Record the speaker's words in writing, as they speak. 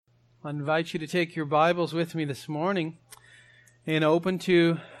I invite you to take your Bibles with me this morning and open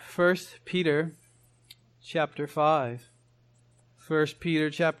to 1 Peter chapter 5. 1 Peter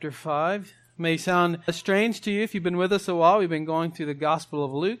chapter 5 may sound strange to you if you've been with us a while. We've been going through the Gospel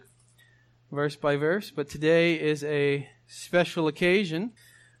of Luke, verse by verse, but today is a special occasion.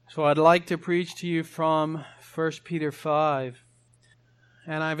 So I'd like to preach to you from 1 Peter 5.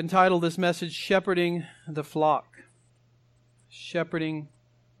 And I've entitled this message, Shepherding the Flock. Shepherding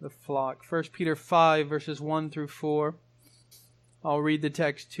the flock. 1 Peter 5, verses 1 through 4. I'll read the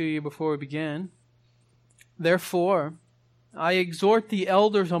text to you before we begin. Therefore, I exhort the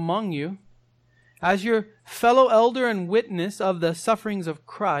elders among you, as your fellow elder and witness of the sufferings of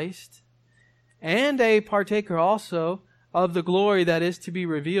Christ, and a partaker also of the glory that is to be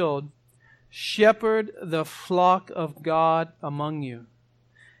revealed, shepherd the flock of God among you,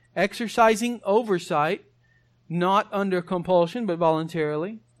 exercising oversight, not under compulsion, but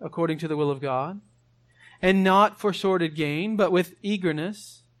voluntarily, according to the will of God, and not for sordid gain, but with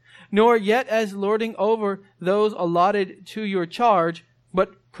eagerness, nor yet as lording over those allotted to your charge,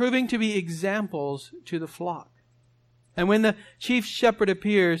 but proving to be examples to the flock. And when the chief shepherd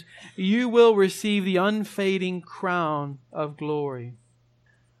appears, you will receive the unfading crown of glory.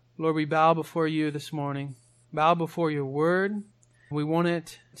 Lord, we bow before you this morning, bow before your word. We want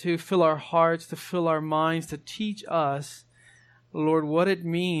it to fill our hearts, to fill our minds, to teach us, Lord, what it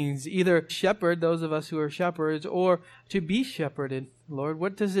means, either shepherd, those of us who are shepherds, or to be shepherded. Lord,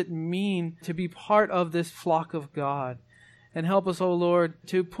 what does it mean to be part of this flock of God? And help us, O Lord,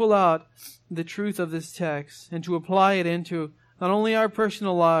 to pull out the truth of this text and to apply it into not only our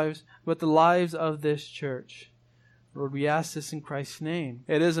personal lives, but the lives of this church. Lord, we ask this in Christ's name.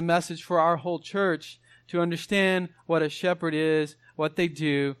 It is a message for our whole church to understand what a shepherd is, what they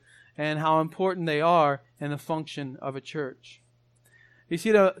do, and how important they are in the function of a church. You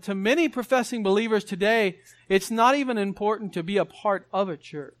see, to many professing believers today, it's not even important to be a part of a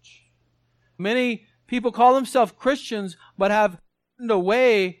church. Many people call themselves Christians, but have turned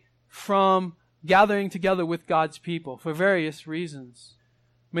away from gathering together with God's people for various reasons.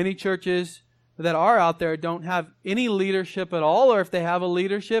 Many churches that are out there don't have any leadership at all, or if they have a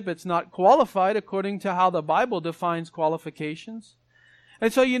leadership, it's not qualified according to how the Bible defines qualifications.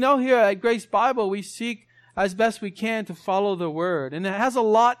 And so, here at Grace Bible, we seek as best we can to follow the Word. And it has a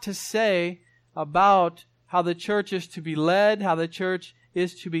lot to say about how the church is to be led, how the church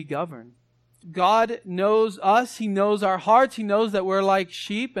is to be governed. God knows us. He knows our hearts. He knows that we're like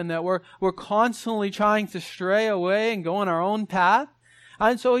sheep and that we're constantly trying to stray away and go on our own path.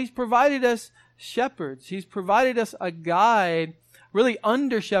 And so He's provided us shepherds. He's provided us a guide, really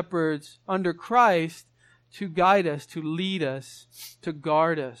under shepherds, under Christ, to guide us, to lead us, to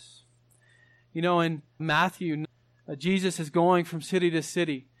guard us. In Matthew, Jesus is going from city to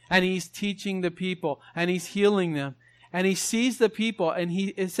city, and He's teaching the people, and He's healing them. And He sees the people, and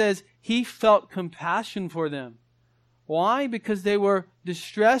it says He felt compassion for them. Why? Because they were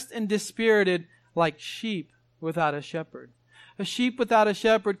distressed and dispirited like sheep without a shepherd. A sheep without a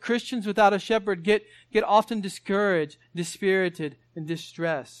shepherd, Christians without a shepherd get often discouraged, dispirited, and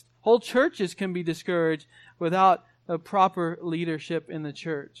distressed. Whole churches can be discouraged without a proper leadership in the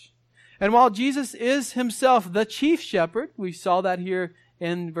church. And while Jesus is Himself the chief shepherd, we saw that here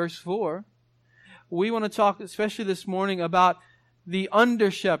in verse 4, we want to talk especially this morning about the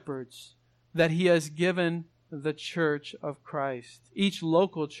under-shepherds that He has given the church of Christ, each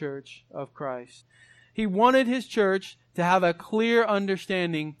local church of Christ. He wanted His church to have a clear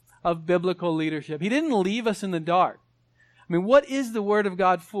understanding of biblical leadership. He didn't leave us in the dark. What is the Word of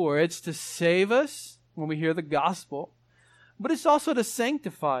God for? It's to save us when we hear the gospel, but it's also to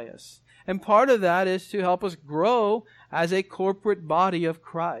sanctify us. And part of that is to help us grow as a corporate body of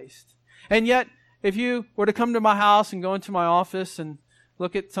Christ. And yet, if you were to come to my house and go into my office and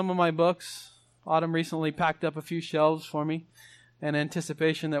look at some of my books, Autumn recently packed up a few shelves for me in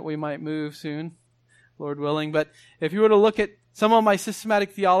anticipation that we might move soon, Lord willing. But if you were to look at some of my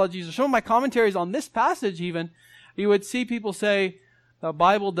systematic theologies or some of my commentaries on this passage even, you would see people say the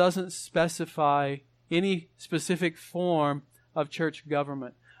Bible doesn't specify any specific form of church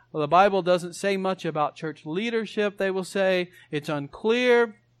government. Well, the Bible doesn't say much about church leadership. They will say it's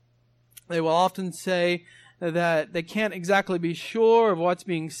unclear. They will often say that they can't exactly be sure of what's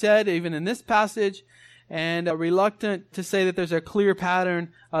being said, even in this passage, and are reluctant to say that there's a clear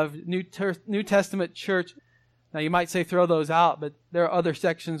pattern of New Testament church. Now, you might say throw those out, but there are other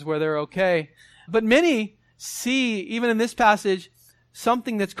sections where they're okay. But many see, even in this passage,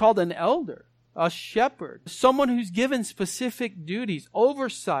 something that's called an elder. A shepherd, someone who's given specific duties,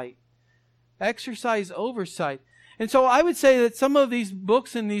 oversight, exercise oversight. And so I would say that some of these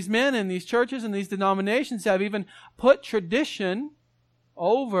books and these men and these churches and these denominations have even put tradition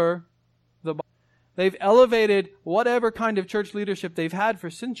over the Bible. They've elevated whatever kind of church leadership they've had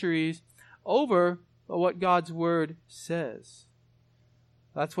for centuries over what God's Word says.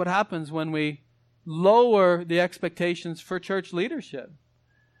 That's what happens when we lower the expectations for church leadership.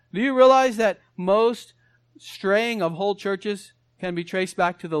 Do you realize that most straying of whole churches can be traced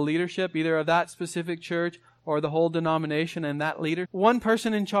back to the leadership, either of that specific church or the whole denomination and that leader? One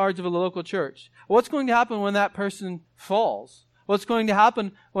person in charge of a local church. What's going to happen when that person falls? What's going to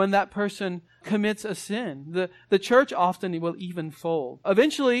happen when that person commits a sin? The church often will even fold.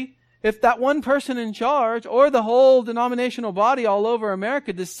 Eventually, if that one person in charge or the whole denominational body all over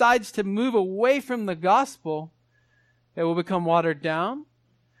America decides to move away from the gospel, it will become watered down.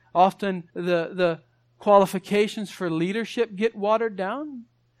 Often the qualifications for leadership get watered down.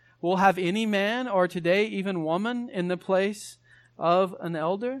 We'll have any man or today even woman in the place of an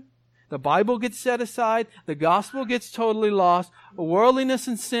elder. The Bible gets set aside. The gospel gets totally lost. Worldliness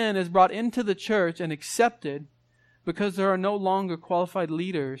and sin is brought into the church and accepted because there are no longer qualified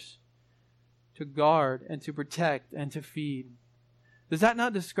leaders to guard and to protect and to feed. Does that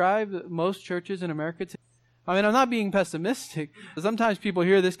not describe most churches in America today? I mean, I'm not being pessimistic. Sometimes people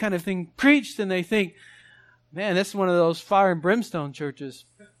hear this kind of thing preached and they think, man, this is one of those fire and brimstone churches.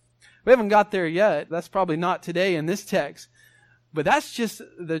 We haven't got there yet. That's probably not today in this text. But that's just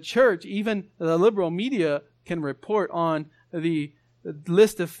the church. Even the liberal media can report on the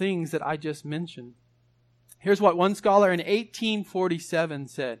list of things that I just mentioned. Here's what one scholar in 1847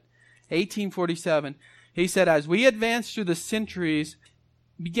 said. 1847. He said, as we advanced through the centuries,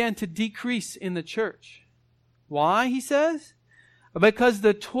 began to decrease in the church. Why, he says? Because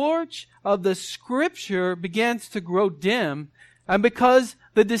the torch of the Scripture begins to grow dim, and because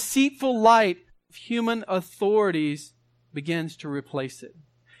the deceitful light of human authorities begins to replace it.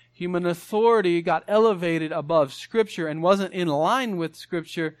 Human authority got elevated above Scripture and wasn't in line with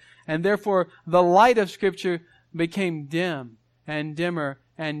Scripture, and therefore the light of Scripture became dim and dimmer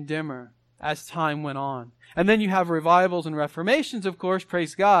and dimmer as time went on. And then you have revivals and reformations, of course,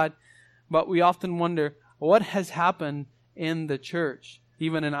 praise God, but we often wonder, what has happened in the church,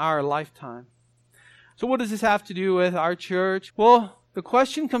 even in our lifetime? So what does this have to do with our church? Well, the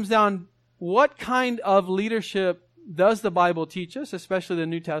question comes down, what kind of leadership does the Bible teach us, especially the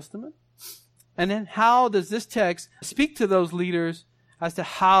New Testament? And then how does this text speak to those leaders as to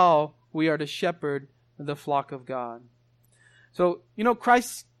how we are to shepherd the flock of God? So,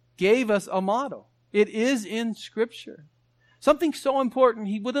 Christ gave us a model. It is in Scripture. Something so important,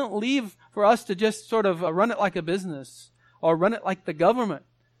 He wouldn't leave for us to just sort of run it like a business or run it like the government,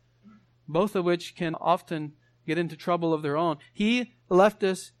 both of which can often get into trouble of their own. He left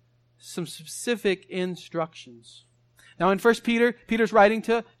us some specific instructions. Now in 1 Peter, Peter's writing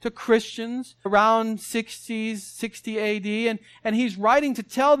to Christians around 60 AD, and he's writing to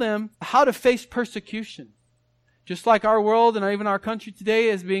tell them how to face persecution. Just like our world and even our country today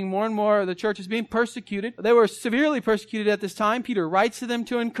is being more and more, the church is being persecuted. They were severely persecuted at this time. Peter writes to them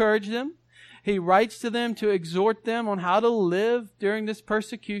to encourage them. He writes to them to exhort them on how to live during this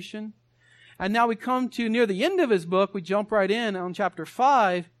persecution. And now we come to near the end of his book. We jump right in on chapter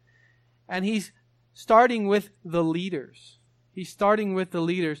 5. And he's starting with the leaders. He's starting with the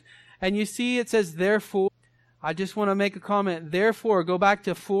leaders. And you see it says, therefore. I just want to make a comment. Therefore, go back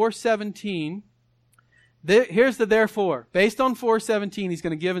to 4:17. Here's the therefore. Based on 4:17, he's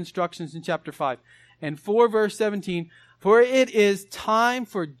going to give instructions in chapter 5. And 4 verse 17, for it is time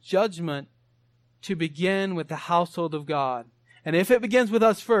for judgment to begin with the household of God. And if it begins with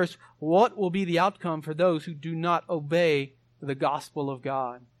us first, what will be the outcome for those who do not obey the gospel of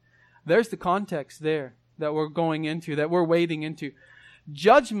God? There's the context there that we're going into, that we're wading into.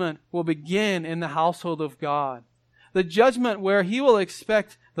 Judgment will begin in the household of God. The judgment where He will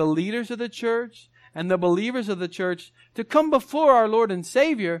expect the leaders of the church and the believers of the church to come before our Lord and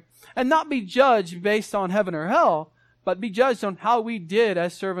Savior and not be judged based on heaven or hell, but be judged on how we did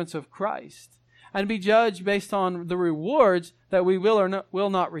as servants of Christ, and be judged based on the rewards that we will or will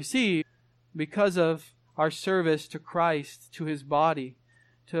not receive because of our service to Christ, to His body,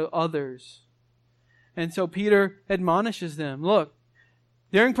 to others. And so Peter admonishes them, look,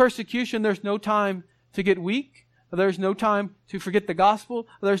 during persecution there's no time to get weak. There's no time to forget the gospel.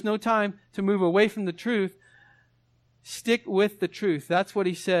 There's no time to move away from the truth. Stick with the truth. That's what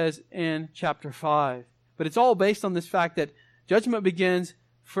he says in chapter 5. But it's all based on this fact that judgment begins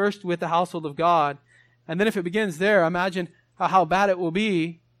first with the household of God. And then if it begins there, imagine how bad it will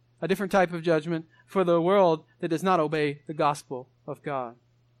be, a different type of judgment for the world that does not obey the gospel of God.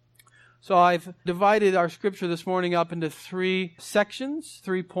 So I've divided our scripture this morning up into 3 sections,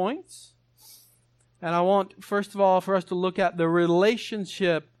 3 points. And I want, first of all, for us to look at the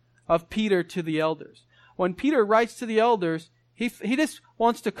relationship of Peter to the elders. When Peter writes to the elders, he just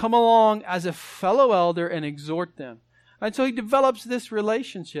wants to come along as a fellow elder and exhort them. And so he develops this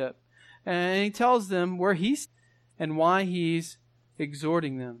relationship. And he tells them where he's and why he's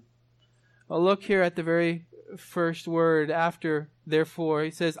exhorting them. Well, look here at the very first word after therefore.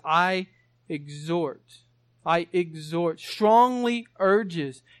 He says, I exhort. I exhort. Strongly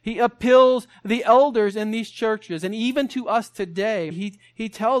urges. He appeals the elders in these churches. And even to us today, he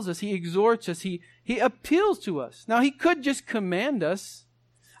tells us, he exhorts us, he appeals to us. Now, he could just command us.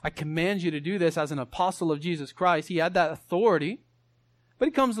 I command you to do this as an apostle of Jesus Christ. He had that authority. But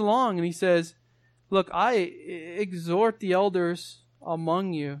he comes along and he says, look, I exhort the elders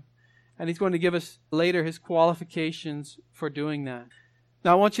among you. And he's going to give us later his qualifications for doing that.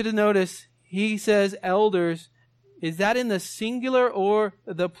 Now I want you to notice, he says elders. Is that in the singular or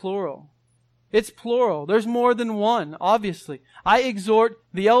the plural? It's plural. There's more than one, obviously. I exhort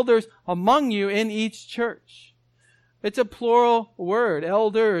the elders among you in each church. It's a plural word,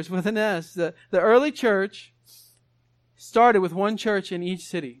 elders with an S. The early church started with one church in each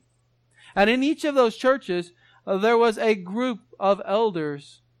city. And in each of those churches, there was a group of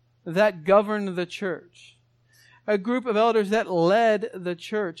elders that governed the church. A group of elders that led the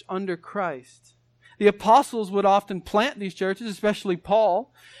church under Christ. The apostles would often plant these churches, especially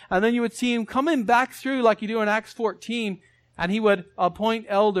Paul. And then you would see him coming back through like you do in Acts 14, and he would appoint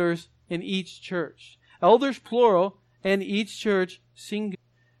elders in each church. Elders plural, and each church singular.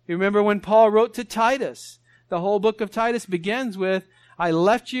 You remember when Paul wrote to Titus, the whole book of Titus begins with, I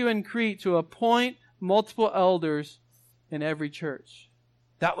left you in Crete to appoint multiple elders in every church.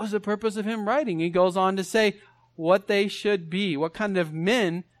 That was the purpose of him writing. He goes on to say what they should be, what kind of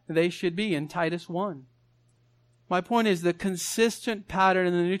men they should be in Titus 1. My point is the consistent pattern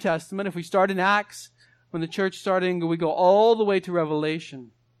in the New Testament, if we start in Acts, when the church started, and we go all the way to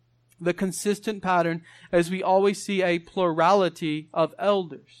Revelation, the consistent pattern is we always see a plurality of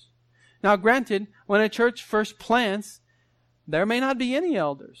elders. Now granted, when a church first plants, there may not be any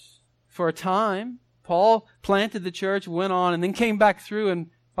elders. For a time, Paul planted the church, went on, and then came back through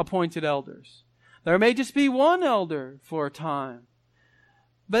and appointed elders. There may just be one elder for a time.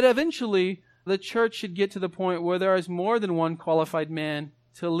 But eventually, the church should get to the point where there is more than one qualified man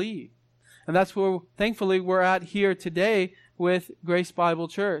to lead. And that's where, thankfully, we're at here today with Grace Bible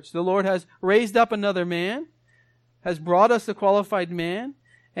Church. The Lord has raised up another man, has brought us a qualified man,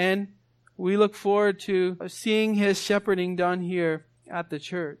 and we look forward to seeing his shepherding done here at the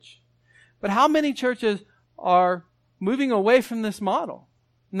church. But how many churches are moving away from this model?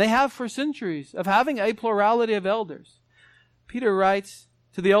 And they have for centuries of having a plurality of elders. Peter writes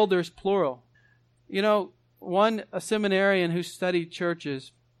to the elders plural. You know, a seminarian who studied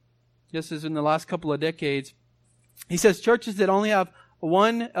churches, this is in the last couple of decades, he says churches that only have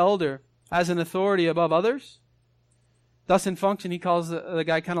one elder as an authority above others, thus in function he calls the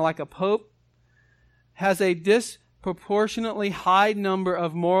guy kind of like a pope, has a disproportionately high number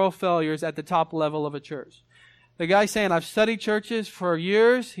of moral failures at the top level of a church. The guy's saying, I've studied churches for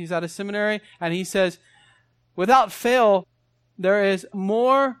years. He's at a seminary, and he says, without fail, there is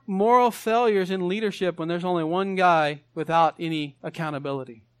more moral failures in leadership when there's only one guy without any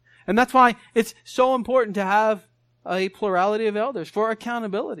accountability. And that's why it's so important to have a plurality of elders for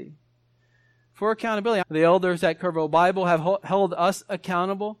accountability. For accountability. The elders at Kerrville Bible have held us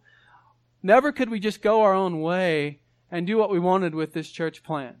accountable. Never could we just go our own way and do what we wanted with this church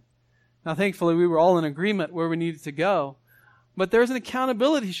plan. Now, thankfully, we were all in agreement where we needed to go. But there's an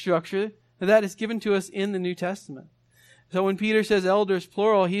accountability structure that is given to us in the New Testament. So when Peter says elders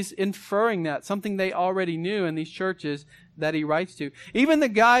plural, he's inferring that, something they already knew in these churches that he writes to. Even the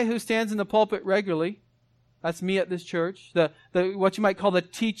guy who stands in the pulpit regularly, that's me at this church, the what you might call the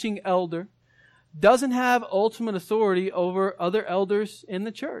teaching elder, doesn't have ultimate authority over other elders in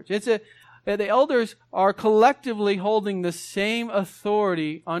the church. The elders are collectively holding the same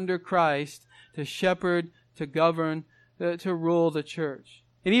authority under Christ to shepherd, to govern, to rule the church.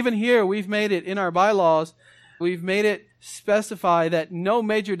 And even here, we've made it in our bylaws, we've made it specify that no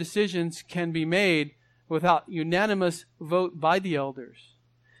major decisions can be made without unanimous vote by the elders.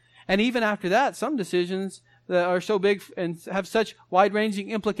 And even after that, some decisions that are so big and have such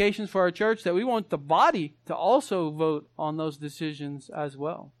wide-ranging implications for our church that we want the body to also vote on those decisions as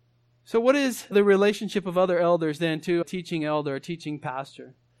well. So what is the relationship of other elders then to a teaching elder, a teaching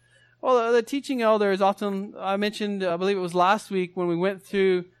pastor? Well, the teaching elder is often, I mentioned, I believe it was last week when we went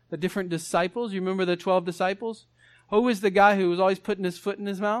through the different disciples. You remember the 12 disciples? Who was the guy who was always putting his foot in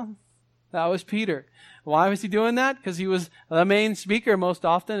his mouth? That was Peter. Why was he doing that? Because he was the main speaker most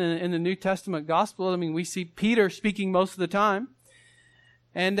often in the New Testament gospel. I mean, we see Peter speaking most of the time.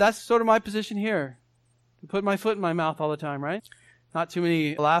 And that's sort of my position here. To put my foot in my mouth all the time, right? Not too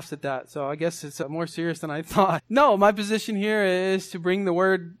many laughs at that, so I guess it's more serious than I thought. No, my position here is to bring the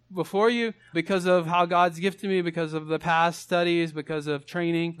Word before you because of how God's gifted me, because of the past studies, because of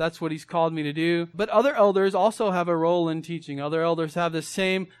training. That's what He's called me to do. But other elders also have a role in teaching. Other elders have the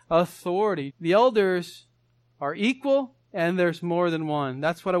same authority. The elders are equal, and there's more than one.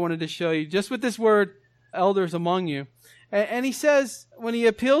 That's what I wanted to show you, just with this word, elders among you. And he says, when he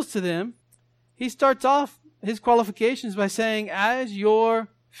appeals to them, he starts off his qualifications by saying, as your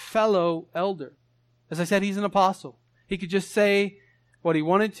fellow elder. As I said, he's an apostle. He could just say what he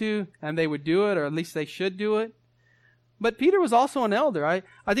wanted to, and they would do it, or at least they should do it. But Peter was also an elder. I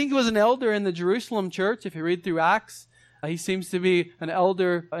think he was an elder in the Jerusalem church. If you read through Acts, he seems to be an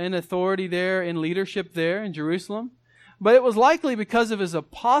elder in authority there, in leadership there in Jerusalem. But it was likely because of his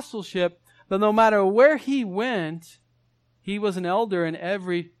apostleship that no matter where he went, he was an elder in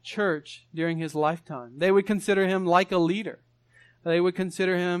every church during his lifetime. They would consider him like a leader. They would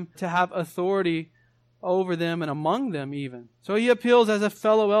consider him to have authority over them and among them even. So he appeals as a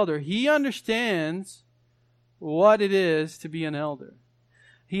fellow elder. He understands what it is to be an elder.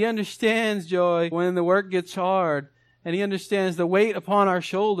 He understands, Joy, when the work gets hard, and he understands the weight upon our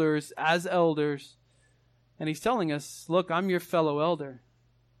shoulders as elders. And he's telling us, look, I'm your fellow elder.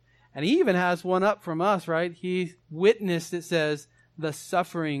 And he even has one up from us, right? He witnessed, it says, the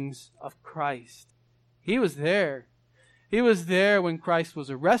sufferings of Christ. He was there. He was there when Christ was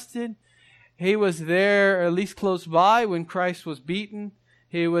arrested. He was there, at least close by, when Christ was beaten.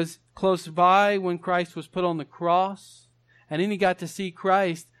 He was close by when Christ was put on the cross. And then he got to see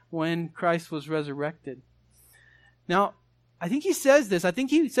Christ when Christ was resurrected. Now, I think he says this. I think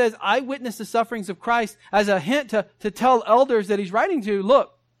he says, I witnessed the sufferings of Christ as a hint to tell elders that he's writing to,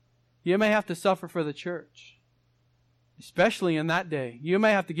 look, you may have to suffer for the church, especially in that day. You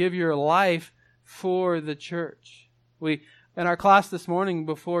may have to give your life for the church. In our class this morning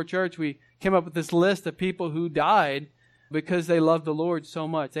before church, we came up with this list of people who died because they loved the Lord so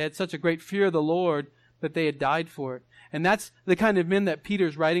much. They had such a great fear of the Lord that they had died for it. And that's the kind of men that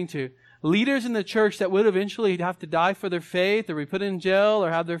Peter's writing to. Leaders in the church that would eventually have to die for their faith or be put in jail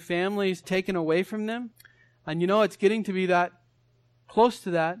or have their families taken away from them. And you know, it's getting to be that close to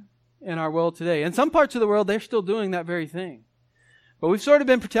that in our world today. In some parts of the world, they're still doing that very thing. But we've sort of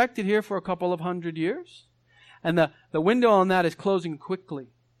been protected here for a couple of 100 years. And the window on that is closing quickly.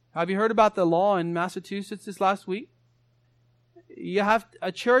 Have you heard about the law in Massachusetts this last week?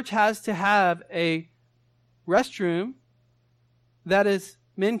 A church has to have a restroom that is,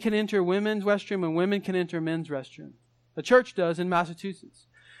 men can enter women's restroom and women can enter men's restroom. The church does in Massachusetts.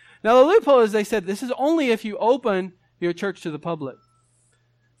 Now the loophole is they said this is only if you open your church to the public.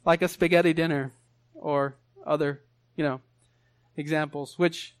 Like a spaghetti dinner or other, examples,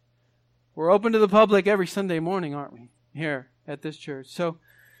 which we're open to the public every Sunday morning, aren't we? Here at this church. So,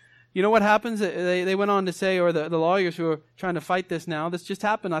 you know what happens? They went on to say, or the lawyers who are trying to fight this now, this just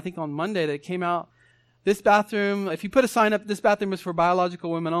happened, I think, on Monday that came out. This bathroom, if you put a sign up, this bathroom is for biological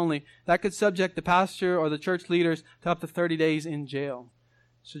women only, that could subject the pastor or the church leaders to up to 30 days in jail.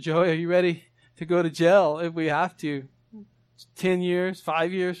 So, Joey, are you ready to go to jail if we have to? 10 years,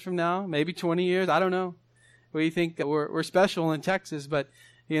 5 years from now, maybe 20 years, I don't know. We think that we're special in Texas, but,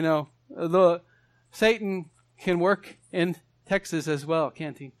 Satan can work in Texas as well,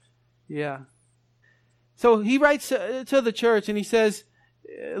 can't he? Yeah. So he writes to the church and he says,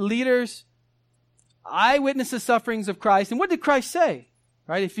 leaders, I witnessed the sufferings of Christ. And what did Christ say?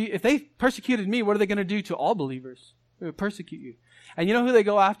 Right? If they persecuted me, what are they going to do to all believers? They would persecute you. And you know who they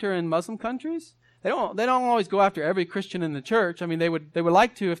go after in Muslim countries? They don't always go after every Christian in the church. I mean, they would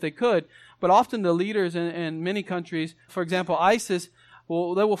like to if they could, but often the leaders in many countries, for example, ISIS, they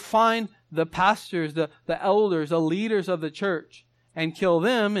will find the pastors, the elders, the leaders of the church and kill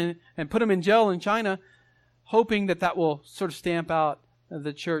them and put them in jail in China, hoping that will sort of stamp out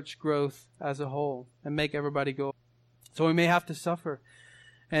the church growth as a whole and make everybody go. So we may have to suffer.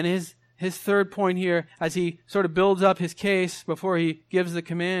 And his third point here, as he sort of builds up his case before he gives the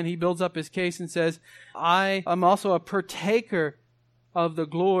command, he builds up his case and says, I am also a partaker of the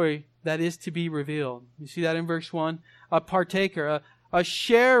glory that is to be revealed. You see that in verse 1? A partaker, a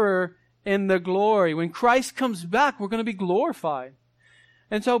sharer in the glory. When Christ comes back, we're going to be glorified.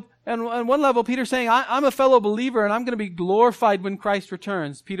 And so, on one level, Peter's saying, I'm a fellow believer and I'm going to be glorified when Christ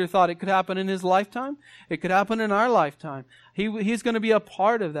returns. Peter thought it could happen in his lifetime. It could happen in our lifetime. He's going to be a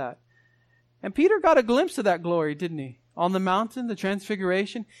part of that. And Peter got a glimpse of that glory, didn't he? on the mountain, the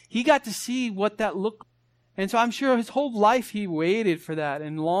transfiguration, he got to see what that looked like. And so I'm sure his whole life he waited for that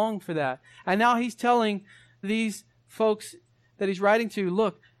and longed for that. And now he's telling these folks that he's writing to,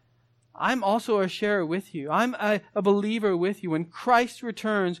 look, I'm also a sharer with you. I'm a believer with you. When Christ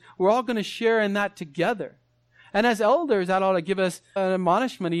returns, we're all going to share in that together. And as elders, that ought to give us an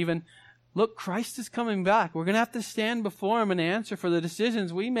admonishment even. Look, Christ is coming back. We're going to have to stand before Him and answer for the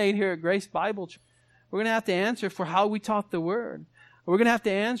decisions we made here at Grace Bible Church. We're going to have to answer for how we taught the Word. We're going to have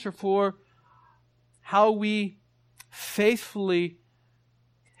to answer for how we faithfully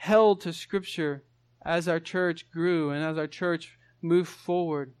held to Scripture as our church grew and as our church moved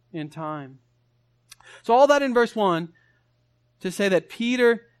forward in time. So all that in verse 1 to say that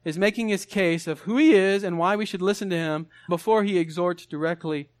Peter is making his case of who he is and why we should listen to him before he exhorts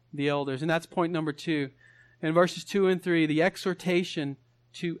directly the elders. And that's point number 2. In verses 2 and 3, the exhortation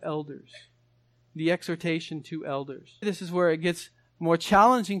to elders. The exhortation to elders. This is where it gets more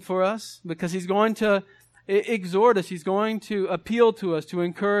challenging for us because he's going to exhort us. He's going to appeal to us, to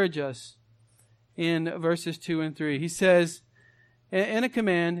encourage us in verses 2 and 3. He says, in a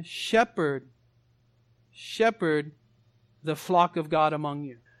command, shepherd the flock of God among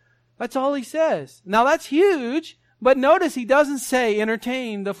you. That's all he says. Now that's huge, but notice he doesn't say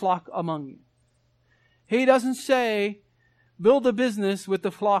entertain the flock among you. He doesn't say build a business with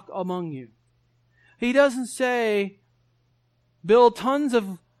the flock among you. He doesn't say build tons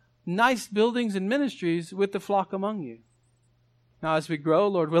of nice buildings and ministries with the flock among you. Now as we grow,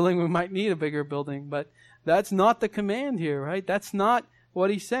 Lord willing, we might need a bigger building, but that's not the command here, right? That's not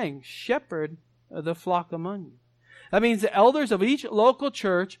what he's saying. Shepherd the flock among you. That means the elders of each local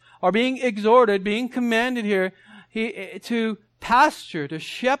church are being exhorted, being commanded here to pasture, to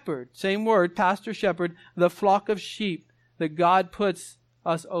shepherd, same word, pastor, shepherd, the flock of sheep that God puts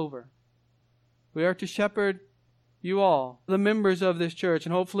us over. We are to shepherd you all, the members of this church,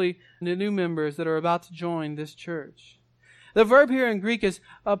 and hopefully the new members that are about to join this church. The verb here in Greek is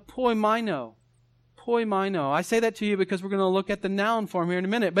poimaino. Poimaino. I say that to you because we're going to look at the noun form here in a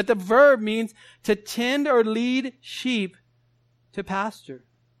minute. But the verb means to tend or lead sheep to pasture.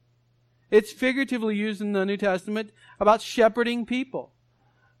 It's figuratively used in the New Testament about shepherding people.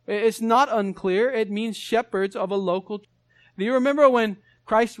 It's not unclear. It means shepherds of a local. Do you remember when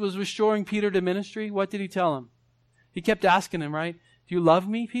Christ was restoring Peter to ministry? What did he tell him? He kept asking him, right? Do you love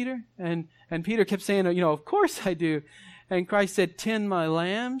me, Peter? And Peter kept saying, of course I do. And Christ said, tend my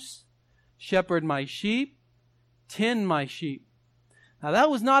lambs, shepherd my sheep, tend my sheep. Now that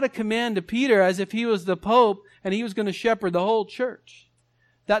was not a command to Peter as if he was the Pope and he was going to shepherd the whole church.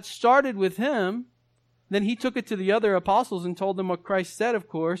 That started with him. Then he took it to the other apostles and told them what Christ said, of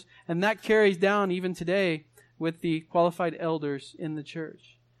course. And that carries down even today with the qualified elders in the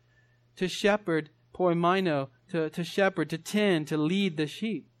church. To shepherd, poimaino, to shepherd, to tend, to lead the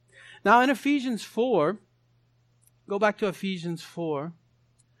sheep. Now in Ephesians 4, go back to Ephesians 4.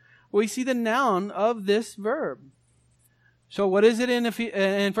 We see the noun of this verb. So what is it in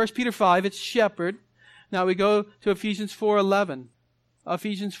 1 Peter 5? It's shepherd. Now we go to Ephesians 4:11.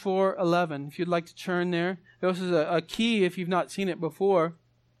 Ephesians 4:11. If you'd like to turn there. This is a key if you've not seen it before.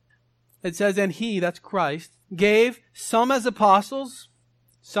 It says, and he, that's Christ, gave some as apostles,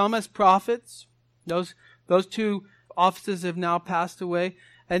 some as prophets. Those two offices have now passed away.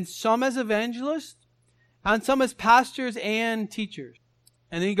 And some as evangelists, and some as pastors and teachers.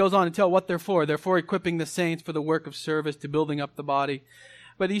 And then he goes on to tell what they're for. They're for equipping the saints for the work of service, to building up the body.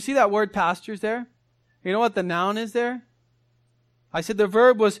 But do you see that word pastors there? You know what the noun is there? I said the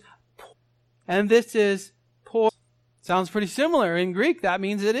verb was, and this is por. Sounds pretty similar. In Greek, that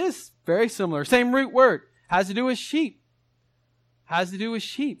means it is very similar. Same root word. Has to do with sheep. Has to do with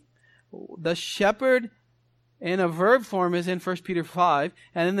sheep. The shepherd in a verb form is in 1 Peter 5,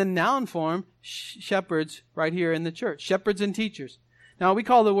 and in the noun form, shepherds right here in the church. Shepherds and teachers. Now, we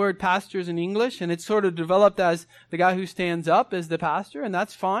call the word pastors in English, and it's sort of developed as the guy who stands up as the pastor, and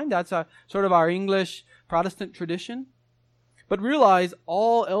that's fine. That's sort of our English Protestant tradition. But realize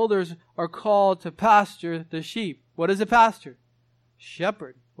all elders are called to pasture the sheep. What is a pastor?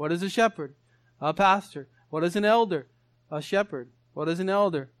 Shepherd. What is a shepherd? A pastor. What is an elder? A shepherd. What is an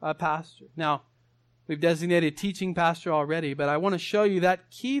elder? A pastor. Now, we've designated teaching pastor already, but I want to show you that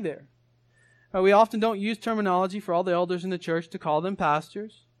key there. We often don't use terminology for all the elders in the church to call them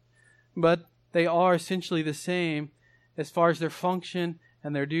pastors, but they are essentially the same as far as their function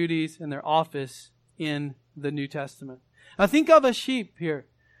and their duties and their office in the New Testament. Now think of a sheep here.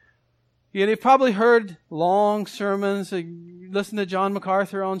 You've probably heard long sermons. Listen to John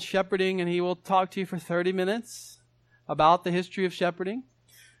MacArthur on shepherding, and he will talk to you for 30 minutes about the history of shepherding.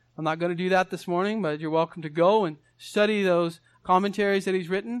 I'm not going to do that this morning, but you're welcome to go and study those commentaries that he's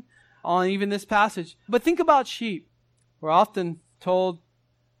written on even this passage. But think about sheep. We're often told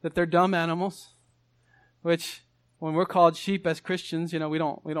that they're dumb animals, which when we're called sheep as Christians, we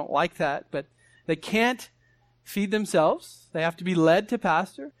don't like that, but they can't feed themselves. They have to be led to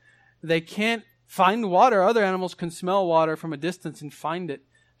pasture. They can't find water. Other animals can smell water from a distance and find it.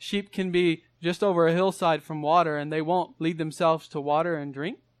 Sheep can be just over a hillside from water, and they won't lead themselves to water and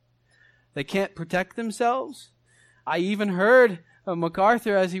drink. They can't protect themselves. I even heard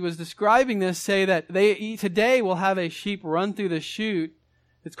MacArthur, as he was describing this, say that they today will have a sheep run through the chute.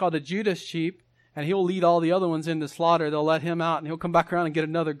 It's called a Judas sheep, and he'll lead all the other ones into slaughter. They'll let him out, and he'll come back around and get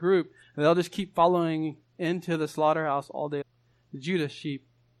another group, and they'll just keep following into the slaughterhouse all day. The Judas sheep.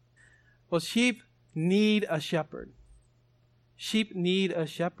 Well, sheep need a shepherd. Sheep need a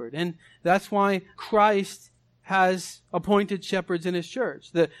shepherd. And that's why Christ has appointed shepherds in His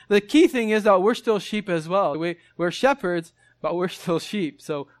church. The key thing is that we're still sheep as well. We're shepherds, but we're still sheep.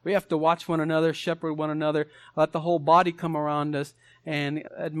 So we have to watch one another, shepherd one another, let the whole body come around us and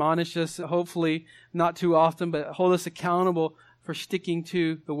admonish us, hopefully not too often, but hold us accountable for sticking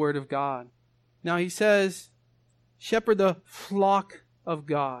to the Word of God. Now he says, shepherd the flock of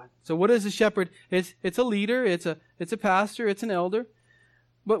God. So what is a shepherd? It's a leader, it's a pastor, it's an elder.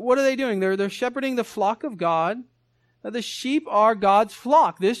 But what are they doing? They're shepherding the flock of God. Now, the sheep are God's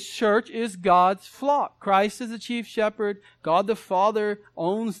flock. This church is God's flock. Christ is the chief shepherd. God the Father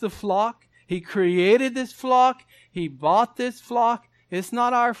owns the flock. He created this flock. He bought this flock. It's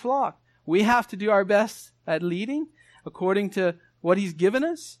not our flock. We have to do our best at leading according to what He's given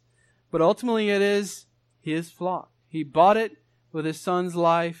us. But ultimately it is His flock. He bought it with His Son's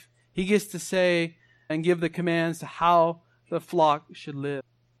life. He gets to say and give the commands to how the flock should live.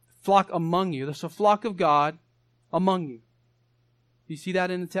 Flock among you. There's a flock of God among you. You see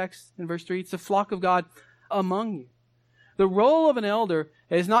that in the text in verse 3? It's the flock of God among you. The role of an elder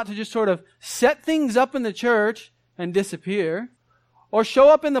is not to just sort of set things up in the church and disappear, or show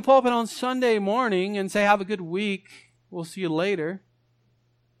up in the pulpit on Sunday morning and say, have a good week, we'll see you later.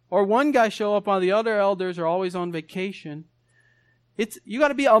 Or one guy show up while the other elders are always on vacation. You got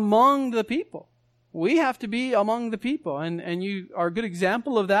to be among the people. We have to be among the people. And you are a good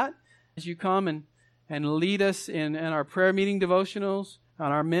example of that as you come and lead us in our prayer meeting devotionals,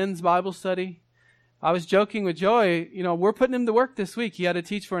 on our men's Bible study. I was joking with Joey, we're putting him to work this week. He had to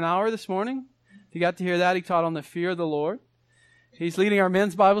teach for an hour this morning. If you got to hear that, he taught on the fear of the Lord. He's leading our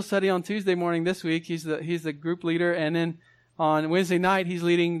men's Bible study on Tuesday morning this week. He's the group leader. And then on Wednesday night, he's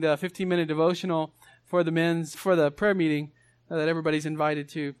leading the 15-minute devotional for the prayer meeting that everybody's invited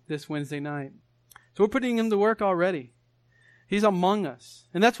to this Wednesday night. So we're putting him to work already. He's among us.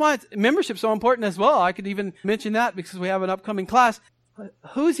 And that's why membership's so important as well. I could even mention that because we have an upcoming class.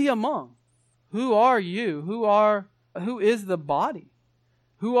 Who's he among? Who are you? Who is the body?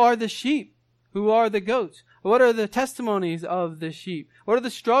 Who are the sheep? Who are the goats? What are the testimonies of the sheep? What are the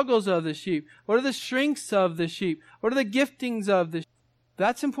struggles of the sheep? What are the strengths of the sheep? What are the giftings of the sheep?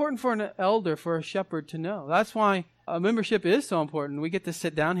 That's important for an elder, for a shepherd to know. That's why membership is so important. We get to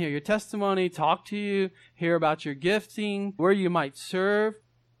sit down, hear your testimony, talk to you, hear about your gifting, where you might serve.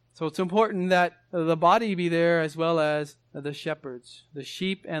 So it's important that the body be there as well as the shepherds. The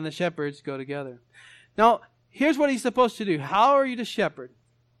sheep and the shepherds go together. Now, here's what he's supposed to do. How are you to shepherd?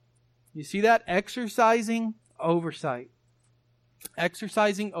 You see that? Exercising oversight.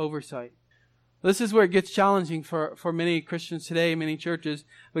 Exercising oversight. This is where it gets challenging for many Christians today, many churches,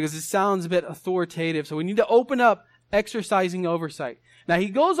 because it sounds a bit authoritative. So we need to open up exercising oversight. Now he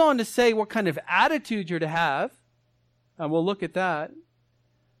goes on to say what kind of attitude you're to have, and we'll look at that.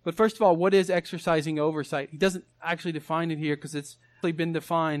 But first of all, what is exercising oversight? He doesn't actually define it here because it's actually been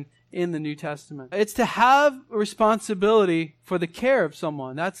defined in the New Testament. It's to have responsibility for the care of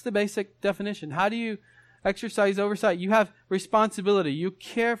someone. That's the basic definition. How do you exercise oversight? You have responsibility. You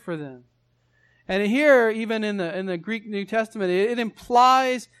care for them. And here, even in the Greek New Testament, it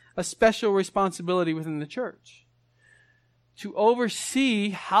implies a special responsibility within the church. To oversee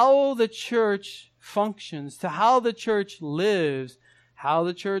how the church functions, to how the church lives, how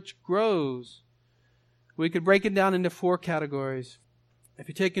the church grows. We could break it down into 4 categories. If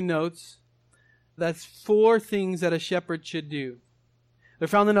you're taking notes, that's 4 things that a shepherd should do. They're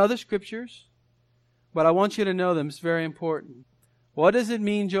found in other scriptures, but I want you to know them. It's very important. What does it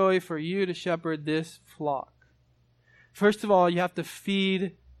mean, Joey, for you to shepherd this flock? First of all, you have to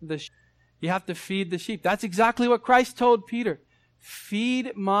feed the sheep. You have to feed the sheep. That's exactly what Christ told Peter.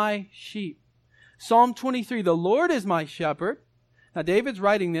 Feed my sheep. Psalm 23, the Lord is my shepherd. Now, David's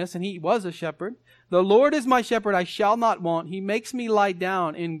writing this, and he was a shepherd. The Lord is my shepherd, I shall not want. He makes me lie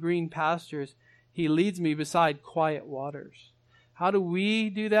down in green pastures. He leads me beside quiet waters. How do we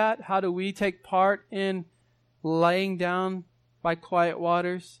do that? How do we take part in laying down by quiet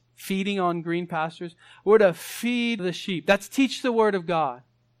waters, feeding on green pastures? We're to feed the sheep. That's teach the Word of God.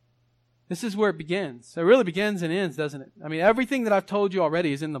 This is where it begins. It really begins and ends, doesn't it? I mean, everything that I've told you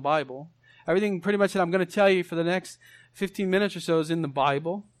already is in the Bible. Everything pretty much that I'm going to tell you for the next 15 minutes or so is in the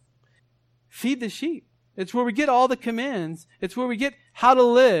Bible. Feed the sheep. It's where we get all the commands. It's where we get how to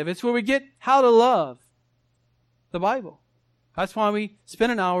live. It's where we get how to love. The Bible. That's why we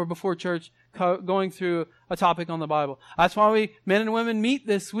spend an hour before church going through a topic on the Bible. That's why we, men and women, meet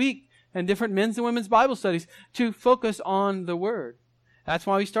this week in different men's and women's Bible studies to focus on the Word. That's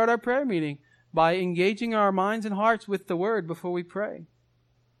why we start our prayer meeting by engaging our minds and hearts with the Word before we pray.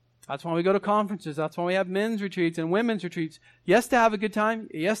 That's why we go to conferences. That's why we have men's retreats and women's retreats. Yes, to have a good time.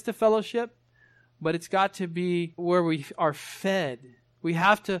 Yes, to fellowship. But it's got to be where we are fed. We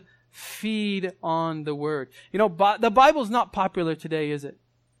have to feed on the Word. You know, the Bible's not popular today, is it?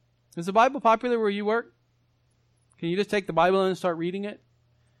 Is the Bible popular where you work? Can you just take the Bible and start reading it?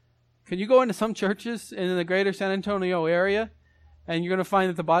 Can you go into some churches in the greater San Antonio area and you're going to find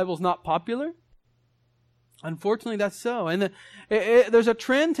that the Bible's not popular? Unfortunately, that's so. And there's a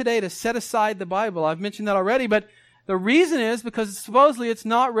trend today to set aside the Bible. I've mentioned that already, but the reason is because supposedly it's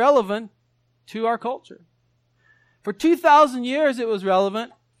not relevant to our culture. For 2,000 years it was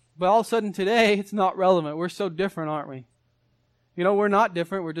relevant, but all of a sudden today it's not relevant. We're so different, aren't we? You know, we're not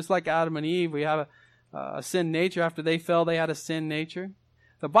different. We're just like Adam and Eve. We have a sin nature. After they fell, they had a sin nature.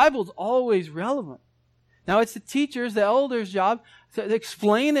 The Bible's always relevant. Now, it's the teacher's, the elder's job to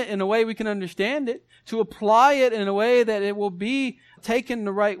explain it in a way we can understand it, to apply it in a way that it will be taken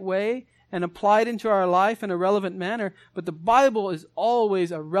the right way and applied into our life in a relevant manner. But the Bible is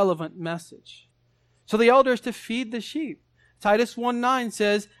always a relevant message. So the elder is to feed the sheep. Titus 1:9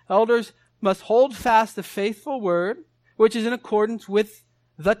 says, elders must hold fast the faithful word, which is in accordance with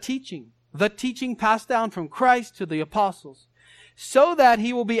the teaching passed down from Christ to the apostles, so that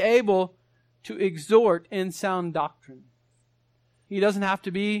he will be able to exhort in sound doctrine. He doesn't have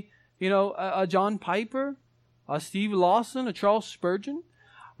to be, a John Piper, a Steve Lawson, a Charles Spurgeon.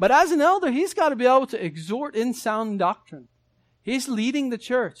 But as an elder, he's got to be able to exhort in sound doctrine. He's leading the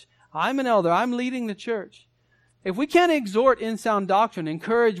church. I'm an elder. I'm leading the church. If we can't exhort in sound doctrine,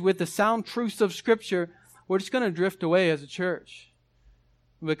 encourage with the sound truths of Scripture, we're just going to drift away as a church.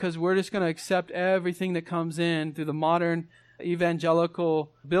 Because we're just going to accept everything that comes in through the modern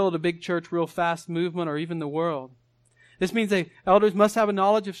evangelical build a big church real fast movement, or even the world. This means that elders must have a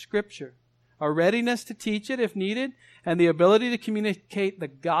knowledge of Scripture, a readiness to teach it if needed, and the ability to communicate the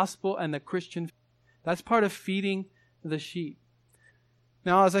gospel and the Christian faith. That's part of feeding the sheep.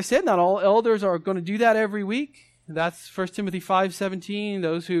 Now, as I said, not all elders are going to do that every week. That's 1 Timothy 5:17.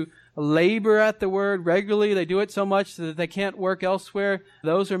 Those who labor at the word regularly, they do it so much that they can't work elsewhere.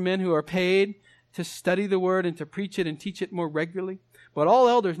 Those are men who are paid to study the word and to preach it and teach it more regularly. But all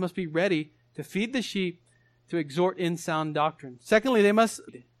elders must be ready to feed the sheep, to exhort in sound doctrine. Secondly, they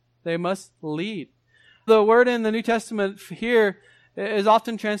must lead. The word in the New Testament here is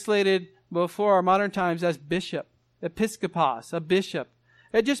often translated before our modern times as bishop, episkopos, a bishop.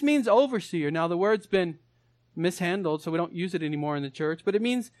 It just means overseer. Now, the word's been mishandled, so we don't use it anymore in the church, but it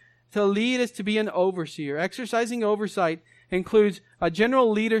means to lead is to be an overseer. Exercising oversight includes a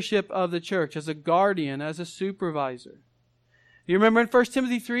general leadership of the church as a guardian, as a supervisor. You remember in 1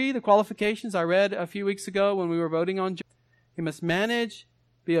 Timothy 3, the qualifications I read a few weeks ago when we were voting on John? He must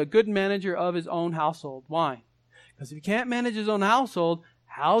be a good manager of his own household. Why? Because if he can't manage his own household,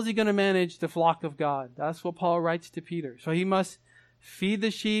 how is he going to manage the flock of God? That's what Paul writes to Peter. So he must feed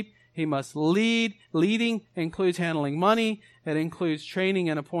the sheep. He must lead. Leading includes handling money. It includes training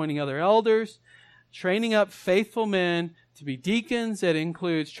and appointing other elders. Training up faithful men to be deacons. It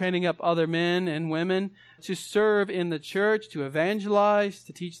includes training up other men and women to serve in the church, to evangelize,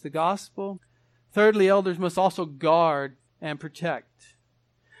 to teach the gospel. Thirdly, elders must also guard and protect.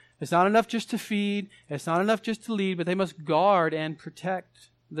 It's not enough just to feed. It's not enough just to lead, but they must guard and protect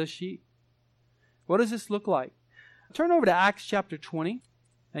the sheep. What does this look like? Turn over to Acts chapter 20.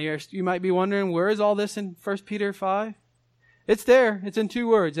 Now you might be wondering, where is all this in 1 Peter 5? It's there. It's in 2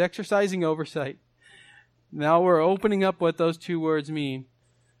 words, exercising oversight. Now we're opening up what those 2 words mean.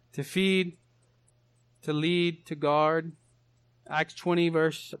 To feed, to lead, to guard. Acts 20,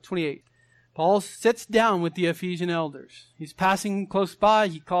 verse 28. Paul sits down with the Ephesian elders. He's passing close by.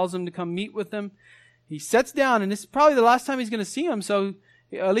 He calls them to come meet with them. He sits down, and this is probably the last time he's going to see them, so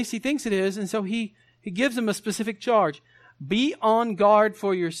at least he thinks it is. And so he gives them a specific charge. Be on guard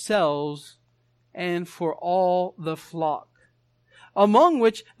for yourselves and for all the flock. among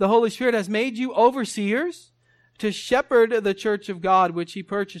which the Holy Spirit has made you overseers to shepherd the church of God, which he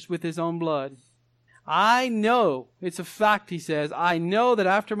purchased with his own blood. I know, it's a fact, he says, I know that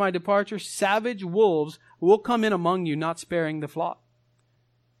after my departure, savage wolves will come in among you, not sparing the flock.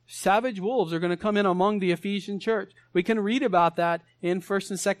 Savage wolves are going to come in among the Ephesian church. We can read about that in 1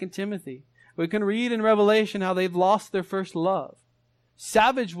 and 2 Timothy. We can read in Revelation how they've lost their first love.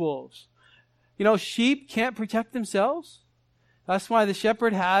 Savage wolves. You know, sheep can't protect themselves. That's why the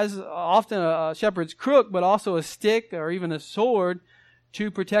shepherd has often a shepherd's crook, but also a stick or even a sword to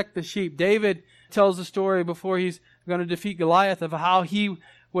protect the sheep. David tells the story before he's going to defeat Goliath of how he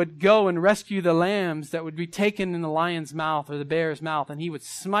would go and rescue the lambs that would be taken in the lion's mouth or the bear's mouth, and he would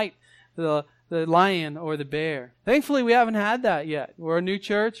smite the lion or the bear. Thankfully, we haven't had that yet. We're a new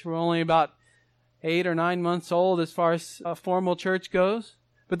church. We're only about 8 or 9 months old as far as a formal church goes.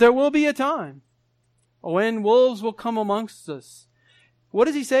 But there will be a time when wolves will come amongst us. What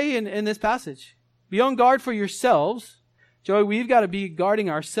does he say in this passage? Be on guard for yourselves. Joey, we've got to be guarding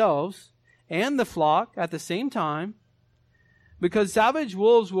ourselves and the flock at the same time, because savage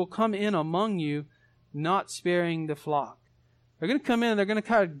wolves will come in among you, not sparing the flock. They're going to come in and they're going to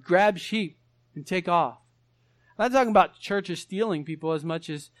kind of grab sheep and take off. I'm not talking about churches stealing people as much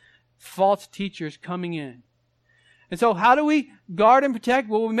as false teachers coming in. And so how do we guard and protect?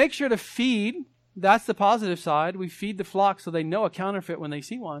 Well, we make sure to feed. That's the positive side. We feed the flock so they know a counterfeit when they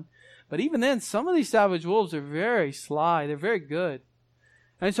see one. But even then, some of these savage wolves are very sly. They're very good.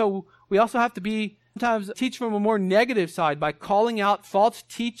 And so we also have to sometimes teach from a more negative side by calling out false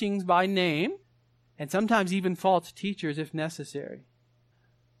teachings by name, and sometimes even false teachers if necessary.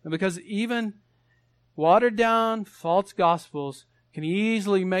 Because even watered down false gospels can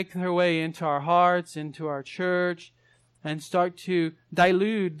easily make their way into our hearts, into our church, and start to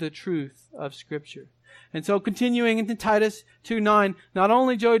dilute the truth of Scripture. And so continuing into Titus 2:9, not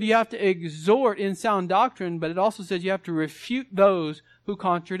only, Joey, do you have to exhort in sound doctrine, but it also says you have to refute those who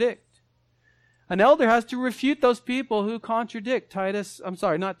contradict. An elder has to refute those people who contradict. Titus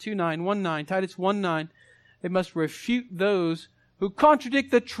 1:9. They must refute those who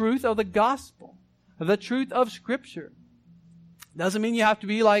contradict the truth of the gospel, the truth of Scripture. Doesn't mean you have to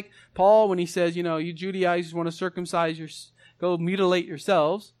be like Paul when he says, you Judaizers want to circumcise go mutilate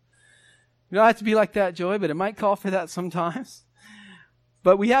yourselves. You don't have to be like that, Joey, but it might call for that sometimes.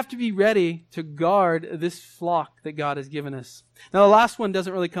 But we have to be ready to guard this flock that God has given us. Now, the last one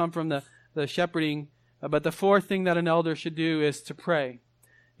doesn't really come from the shepherding, but the fourth thing that an elder should do is to pray.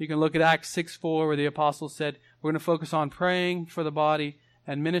 You can look at Acts 6:4 where the apostles said, we're going to focus on praying for the body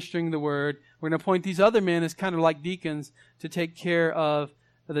and ministering the word. We're going to appoint these other men as kind of like deacons to take care of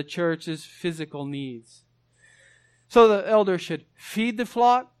the church's physical needs. So the elder should feed the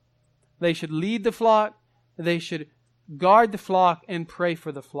flock. They should lead the flock. They should guard the flock and pray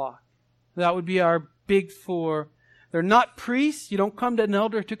for the flock. That would be our big four. They're not priests. You don't come to an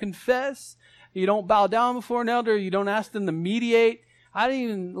elder to confess. You don't bow down before an elder. You don't ask them to mediate. I don't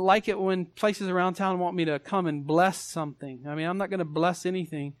even like it when places around town want me to come and bless something. I mean, I'm not going to bless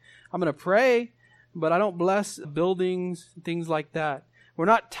anything. I'm going to pray, but I don't bless buildings, things like that. We're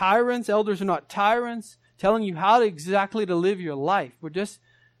not tyrants. Elders are not tyrants telling you how exactly to live your life. We're just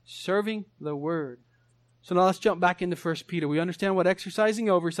serving the word. So now let's jump back into 1 Peter. We understand what exercising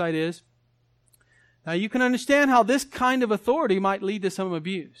oversight is. Now you can understand how this kind of authority might lead to some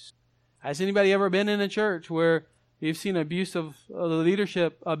abuse. Has anybody ever been in a church where you've seen abuse of the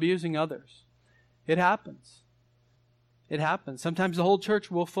leadership abusing others? It happens. It happens. Sometimes the whole church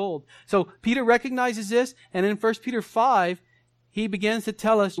will fold. So Peter recognizes this, and in 1 Peter 5, he begins to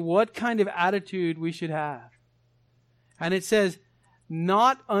tell us what kind of attitude we should have. And it says,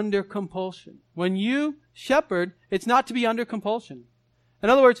 not under compulsion. When you shepherd, it's not to be under compulsion. In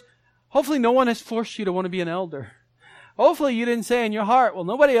other words, hopefully no one has forced you to want to be an elder. Hopefully you didn't say in your heart, well,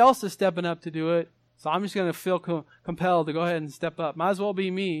 nobody else is stepping up to do it, so I'm just going to feel compelled to go ahead and step up. Might as well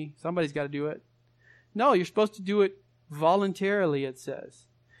be me. Somebody's got to do it. No, you're supposed to do it voluntarily, it says.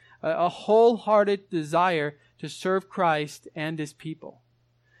 A wholehearted desire to serve Christ and His people.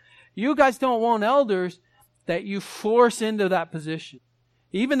 You guys don't want elders that you force into that position.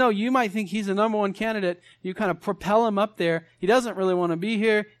 Even though you might think he's the number one candidate, you kind of propel him up there. He doesn't really want to be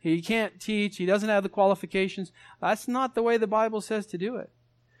here. He can't teach. He doesn't have the qualifications. That's not the way the Bible says to do it.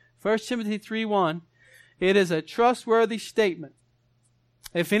 1 Timothy 3:1, it is a trustworthy statement.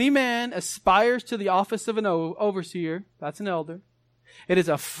 If any man aspires to the office of an overseer, that's an elder, it is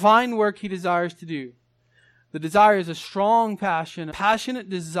a fine work he desires to do. The desire is a strong passion, a passionate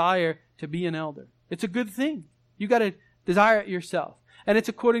desire to be an elder. It's a good thing. You got to desire it yourself. And it's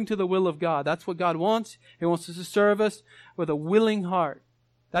according to the will of God. That's what God wants. He wants us to serve us with a willing heart.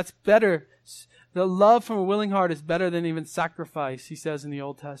 That's better. The love from a willing heart is better than even sacrifice, he says in the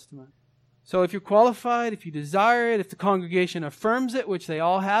Old Testament. So if you're qualified, if you desire it, if the congregation affirms it, which they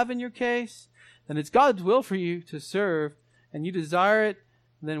all have in your case, then it's God's will for you to serve, and you desire it,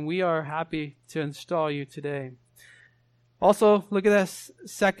 then we are happy to install you today. Also, look at this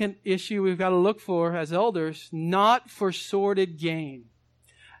second issue we've got to look for as elders, not for sordid gain.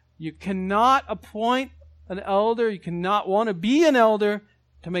 You cannot appoint an elder, you cannot want to be an elder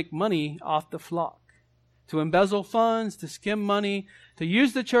to make money off the flock, to embezzle funds, to skim money, to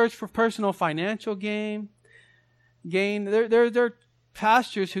use the church for personal financial gain. There are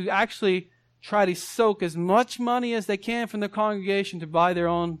pastors who actually try to soak as much money as they can from the congregation to buy their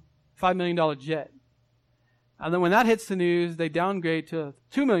own $5 million jet. And then when that hits the news, they downgrade to a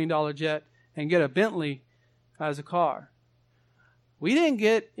 $2 million jet and get a Bentley as a car. We didn't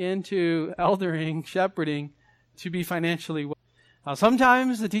get into eldering, shepherding, to be financially well. Now,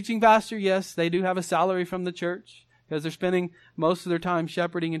 sometimes the teaching pastor, yes, they do have a salary from the church because they're spending most of their time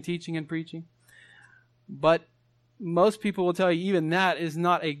shepherding and teaching and preaching. But most people will tell you even that is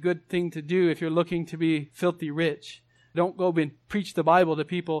not a good thing to do if you're looking to be filthy rich. Don't go and preach the Bible to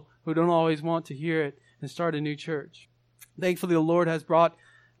people who don't always want to hear it and start a new church. Thankfully, the Lord has brought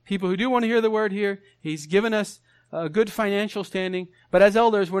people who do want to hear the word here. He's given us a good financial standing. But as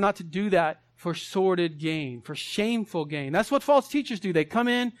elders, we're not to do that for sordid gain, for shameful gain. That's what false teachers do. They come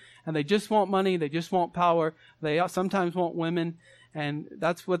in and they just want money. They just want power. They sometimes want women. And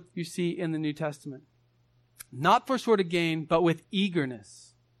that's what you see in the New Testament. Not for sordid gain, but with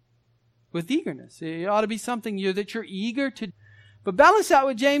eagerness. With eagerness. It ought to be something that you're eager to. But balance that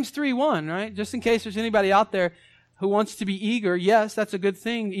with James 3:1, right? Just in case there's anybody out there who wants to be eager. Yes, that's a good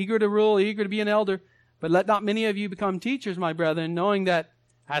thing. Eager to rule, eager to be an elder. But let not many of you become teachers, my brethren, knowing that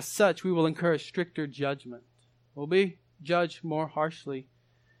as such we will incur a stricter judgment. We'll be judged more harshly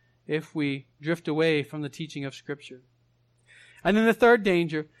if we drift away from the teaching of Scripture. And then the third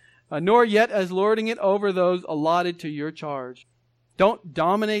danger, nor yet as lording it over those allotted to your charge. Don't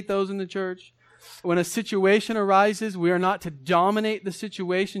dominate those in the church. When a situation arises, we are not to dominate the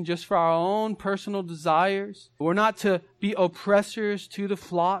situation just for our own personal desires. We're not to be oppressors to the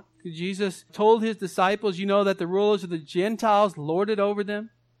flock. Jesus told his disciples, you know that the rulers of the Gentiles lord it over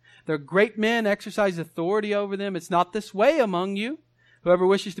them. Their great men exercise authority over them. It's not this way among you. Whoever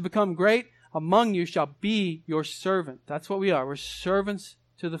wishes to become great among you shall be your servant. That's what we are. We're servants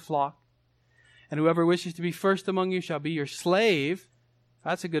to the flock. And whoever wishes to be first among you shall be your slave.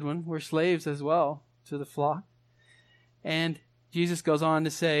 That's a good one. We're slaves as well to the flock. And Jesus goes on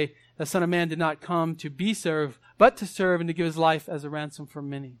to say, the Son of Man did not come to be served, but to serve and to give his life as a ransom for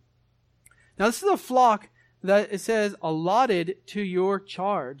many. Now this is a flock that it says allotted to your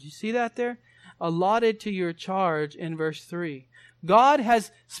charge. You see that there? Allotted to your charge in verse 3. God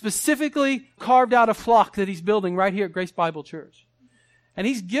has specifically carved out a flock that he's building right here at Grace Bible Church. And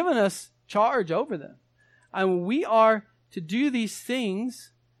he's given us charge over them. And we are to do these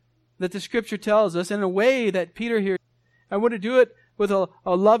things that the Scripture tells us in a way that Peter here, and we're to do it with a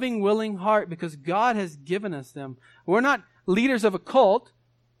loving, willing heart because God has given us them. We're not leaders of a cult,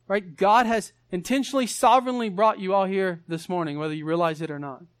 right? God has intentionally, sovereignly brought you all here this morning, whether you realize it or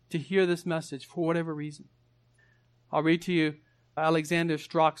not, to hear this message for whatever reason. I'll read to you Alexander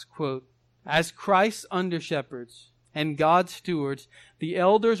Strock's quote. As Christ's under-shepherds and God's stewards, the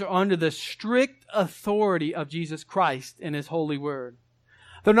elders are under the strict authority of Jesus Christ and His holy word.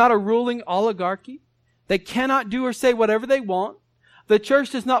 They're not a ruling oligarchy. They cannot do or say whatever they want. The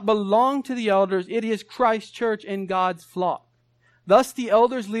church does not belong to the elders. It is Christ's church and God's flock. Thus, the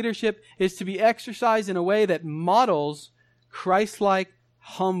elders' leadership is to be exercised in a way that models Christ-like,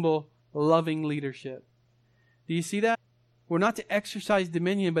 humble, loving leadership. Do you see that? We're not to exercise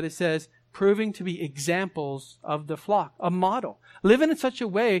dominion, but it says proving to be examples of the flock, a model. Living in such a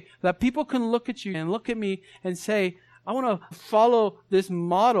way that people can look at you and look at me and say, I want to follow this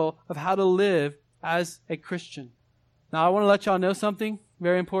model of how to live as a Christian. Now, I want to let y'all know something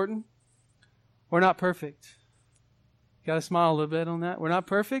very important. We're not perfect. Got to smile a little bit on that. We're not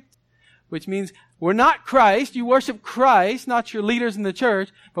perfect, which means we're not Christ. You worship Christ, not your leaders in the church,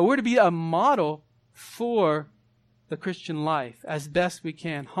 but we're to be a model for the Christian life as best we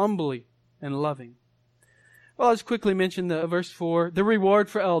can, humbly and loving. Well, I'll just quickly mention the verse 4, the reward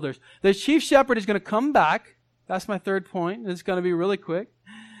for elders. The chief shepherd is going to come back. That's my third point. It's going to be really quick.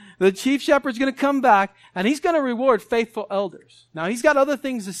 The chief shepherd is going to come back, and he's going to reward faithful elders. Now, he's got other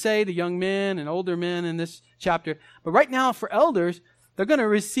things to say to young men and older men in this chapter. But right now, for elders, they're going to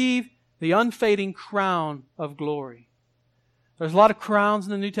receive the unfading crown of glory. There's a lot of crowns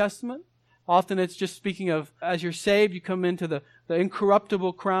in the New Testament. Often it's just speaking of, as you're saved, you come into the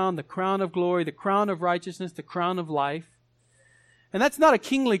incorruptible crown, the crown of glory, the crown of righteousness, the crown of life. And that's not a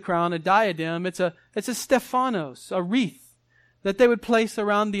kingly crown, a diadem. It's a Stephanos, a wreath that they would place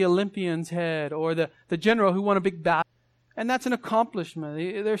around the Olympian's head or the general who won a big battle. And that's an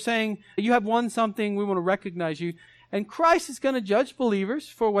accomplishment. They're saying, you have won something, we want to recognize you. And Christ is going to judge believers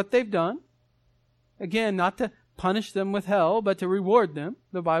for what they've done. Again, not to punish them with hell, but to reward them.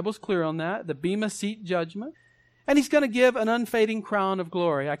 The Bible's clear on that. The Bema Seat judgment. And He's going to give an unfading crown of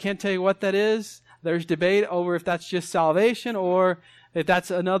glory. I can't tell you what that is. There's debate over if that's just salvation or if that's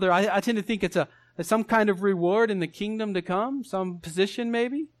another. I tend to think it's some kind of reward in the kingdom to come. Some position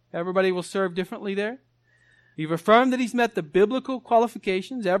maybe. Everybody will serve differently there. You've affirmed that He's met the biblical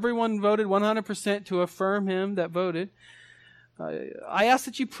qualifications. Everyone voted 100% to affirm Him that voted. I ask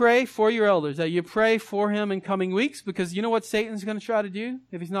that you pray for your elders, that you pray for him in coming weeks, because you know what Satan's going to try to do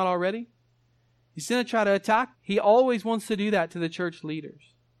if he's not already? He's going to try to attack. He always wants to do that to the church leaders.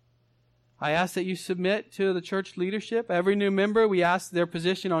 I ask that you submit to the church leadership. Every new member, we ask their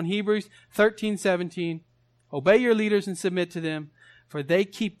position on Hebrews 13:17. Obey your leaders and submit to them, for they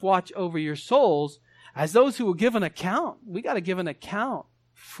keep watch over your souls as those who will give an account. We got to give an account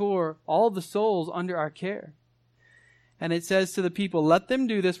for all the souls under our care. And it says to the people, let them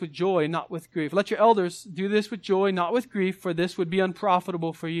do this with joy, not with grief. Let your elders do this with joy, not with grief, for this would be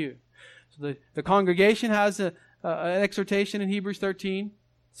unprofitable for you. So the congregation has an exhortation in Hebrews 13.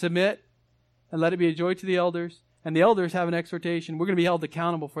 Submit and let it be a joy to the elders. And the elders have an exhortation. We're going to be held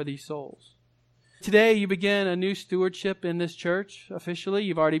accountable for these souls. Today you begin a new stewardship in this church officially.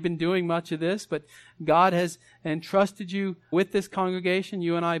 You've already been doing much of this, but God has entrusted you with this congregation,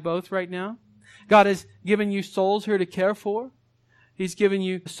 you and I both right now. God has given you souls here to care for. He's given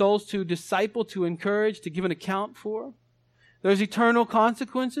you souls to disciple, to encourage, to give an account for. There's eternal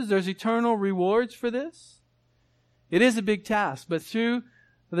consequences. There's eternal rewards for this. It is a big task, but through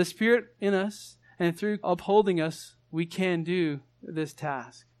the Spirit in us and through upholding us, we can do this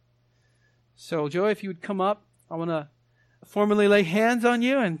task. So, Joey, if you would come up, I want to formally lay hands on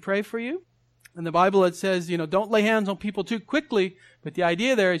you and pray for you. In the Bible, it says, don't lay hands on people too quickly. But the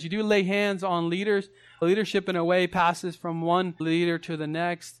idea there is you do lay hands on leaders. Leadership, in a way, passes from one leader to the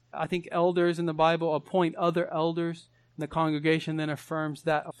next. I think elders in the Bible appoint other elders. And the congregation then affirms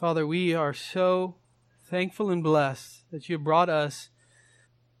that. Father, we are so thankful and blessed that you have brought us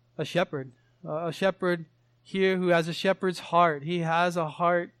a shepherd here who has a shepherd's heart. He has a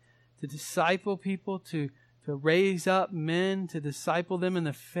heart to disciple people, to raise up men, to disciple them in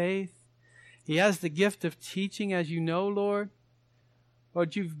the faith. He has the gift of teaching, as you know, Lord.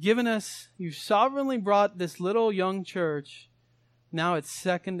 Lord, you've sovereignly brought this little young church, now its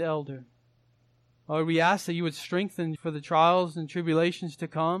second elder. Lord, we ask that you would strengthen for the trials and tribulations to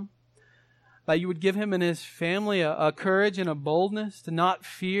come, that you would give him and his family a courage and a boldness to not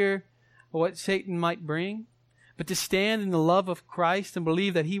fear what Satan might bring, but to stand in the love of Christ and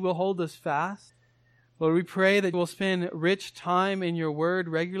believe that He will hold us fast. Lord, we pray that we'll spend rich time in your word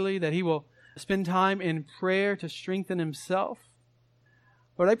regularly, that he will spend time in prayer to strengthen himself.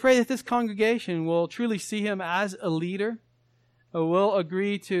 Lord, I pray that this congregation will truly see him as a leader, will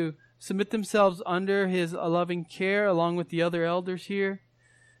agree to submit themselves under his loving care along with the other elders here.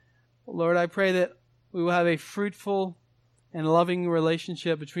 Lord, I pray that we will have a fruitful and loving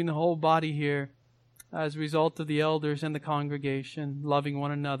relationship between the whole body here as a result of the elders and the congregation loving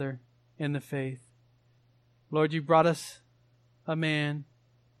one another in the faith. Lord, you brought us a man.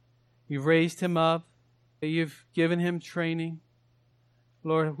 You've raised him up. You've given him training.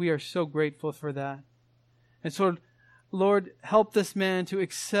 Lord, we are so grateful for that. And so, Lord, help this man to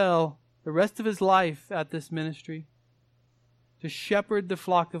excel the rest of his life at this ministry, to shepherd the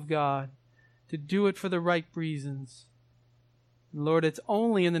flock of God, to do it for the right reasons. And Lord, it's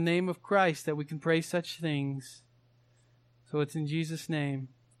only in the name of Christ that we can pray such things. So it's in Jesus' name.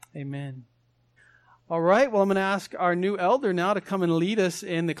 Amen. All right, well, I'm going to ask our new elder now to come and lead us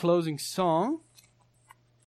in the closing song.